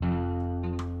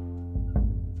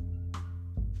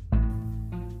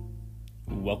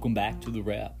Welcome back to The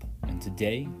Rep, and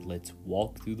today let's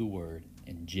walk through the Word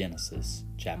in Genesis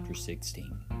chapter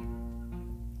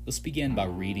 16. Let's begin by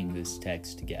reading this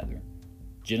text together.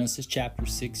 Genesis chapter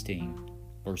 16,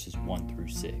 verses 1 through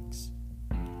 6.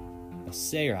 Now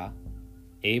Sarah,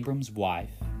 Abram's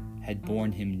wife, had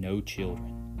borne him no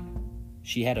children.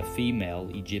 She had a female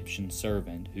Egyptian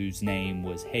servant whose name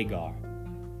was Hagar.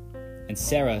 And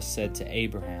Sarah said to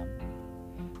Abraham,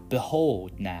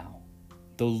 "Behold now,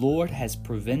 the Lord has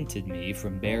prevented me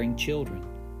from bearing children.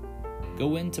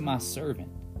 Go in to my servant.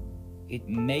 It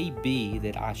may be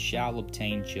that I shall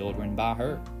obtain children by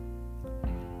her."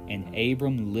 And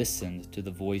Abram listened to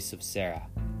the voice of Sarah.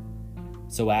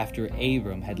 So after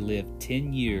Abram had lived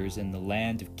 10 years in the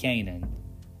land of Canaan,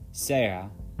 Sarah,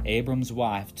 Abram's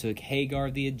wife, took Hagar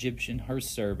the Egyptian, her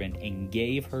servant, and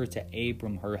gave her to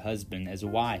Abram her husband as a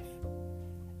wife.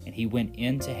 And he went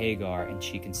in to Hagar, and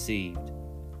she conceived.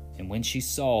 And when she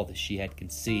saw that she had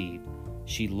conceived,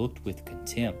 she looked with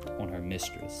contempt on her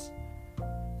mistress.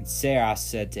 And Sarai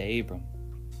said to Abram,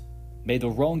 "May the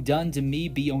wrong done to me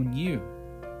be on you.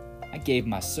 I gave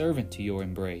my servant to your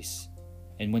embrace.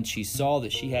 And when she saw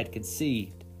that she had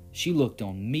conceived, she looked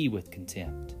on me with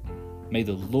contempt. May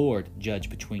the Lord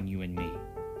judge between you and me."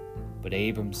 But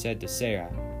Abram said to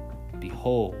Sarah,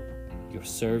 "Behold, your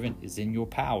servant is in your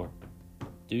power.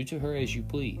 Do to her as you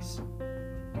please."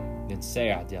 Then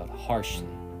Sarah dealt harshly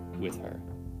with her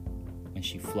when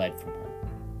she fled from her.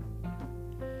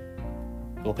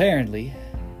 Well, apparently,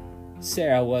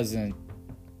 Sarah wasn't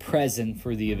present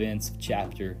for the events of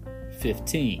chapter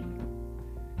 15.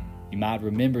 You might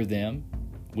remember them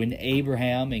when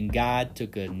Abraham and God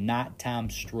took a nighttime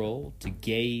stroll to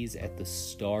gaze at the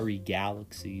starry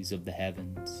galaxies of the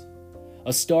heavens.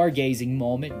 A stargazing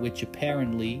moment which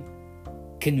apparently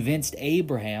convinced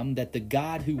Abraham that the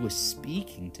God who was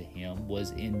speaking to him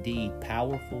was indeed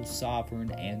powerful,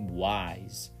 sovereign, and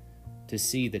wise to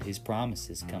see that his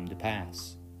promises come to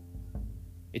pass.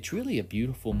 It's really a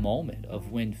beautiful moment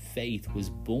of when faith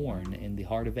was born in the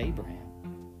heart of Abraham.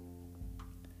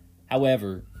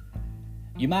 However,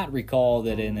 you might recall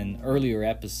that in an earlier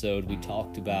episode we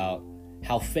talked about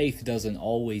how faith doesn't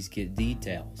always get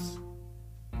details.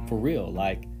 For real,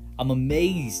 I'm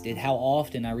amazed at how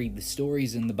often I read the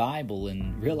stories in the Bible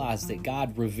and realize that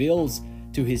God reveals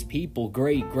to his people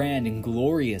great, grand, and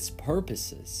glorious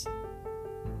purposes.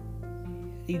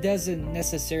 He doesn't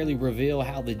necessarily reveal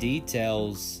how the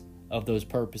details of those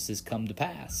purposes come to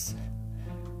pass.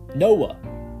 Noah,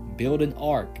 build an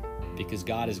ark because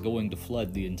God is going to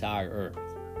flood the entire earth.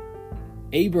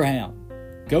 Abraham,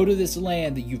 go to this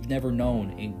land that you've never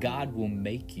known and God will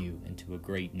make you into a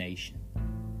great nation.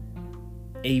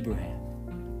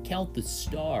 Abraham, count the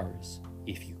stars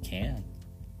if you can.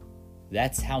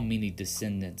 That's how many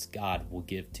descendants God will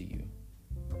give to you.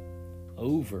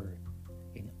 Over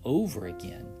and over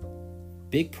again.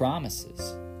 Big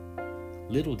promises,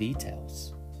 little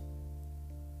details.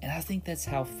 And I think that's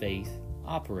how faith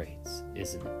operates,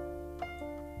 isn't it?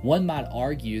 One might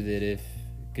argue that it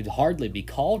could hardly be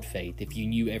called faith if you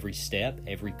knew every step,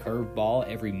 every curveball,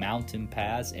 every mountain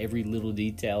pass, every little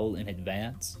detail in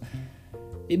advance.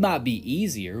 It might be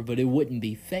easier, but it wouldn't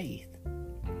be faith.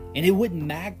 And it wouldn't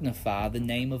magnify the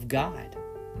name of God.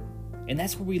 And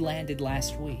that's where we landed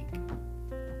last week.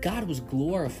 God was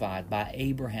glorified by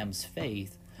Abraham's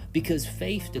faith because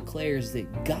faith declares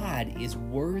that God is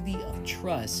worthy of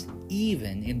trust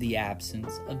even in the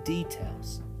absence of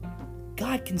details.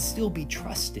 God can still be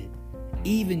trusted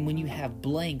even when you have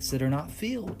blanks that are not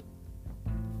filled.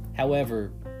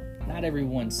 However, not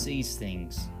everyone sees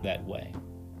things that way.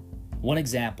 One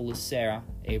example is Sarah,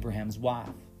 Abraham's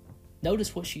wife.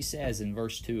 Notice what she says in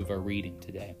verse 2 of our reading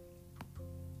today.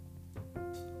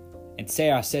 And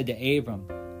Sarah said to Abram,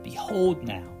 "Behold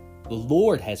now, the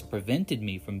Lord has prevented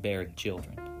me from bearing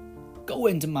children. Go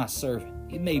into my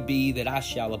servant. It may be that I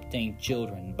shall obtain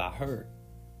children by her."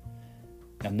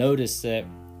 Now notice that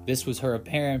this was her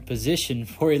apparent position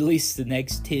for at least the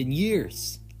next 10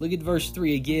 years. Look at verse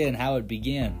 3 again, how it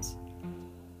begins.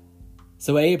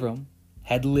 So Abram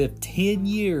had lived 10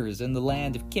 years in the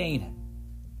land of Canaan.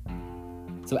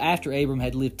 So after Abram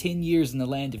had lived 10 years in the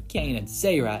land of Canaan,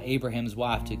 Sarah, Abraham's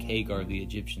wife, took Hagar the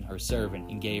Egyptian, her servant,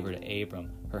 and gave her to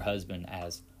Abram, her husband,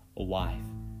 as a wife.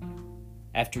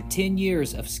 After 10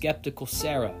 years of skeptical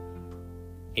Sarah,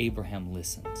 Abraham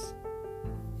listens.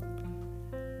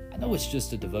 I know it's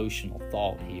just a devotional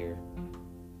thought here,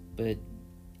 but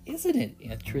isn't it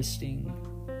interesting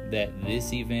that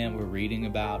this event we're reading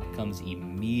about comes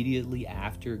immediately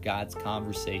after God's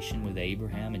conversation with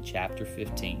Abraham in chapter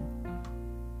 15?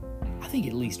 I think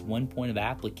at least one point of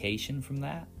application from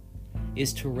that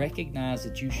is to recognize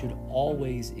that you should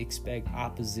always expect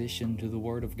opposition to the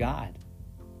Word of God.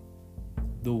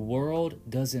 The world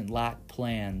doesn't like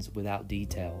plans without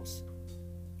details.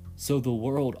 So the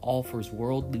world offers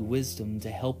worldly wisdom to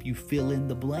help you fill in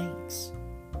the blanks.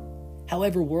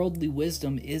 However, worldly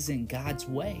wisdom isn't God's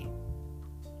way.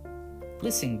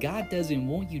 Listen, God doesn't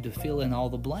want you to fill in all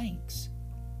the blanks,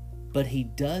 but He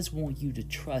does want you to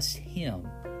trust Him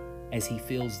as He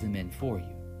fills them in for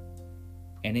you.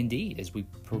 And indeed, as we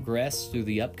progress through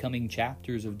the upcoming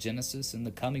chapters of Genesis in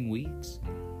the coming weeks,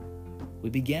 we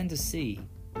begin to see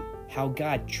how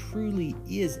God truly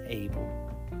is able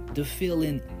to fill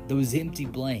in those empty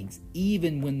blanks,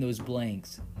 even when those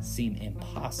blanks seem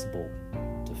impossible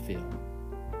to fill.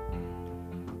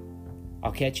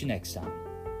 I'll catch you next time.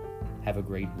 Have a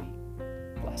great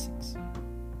week. Blessings.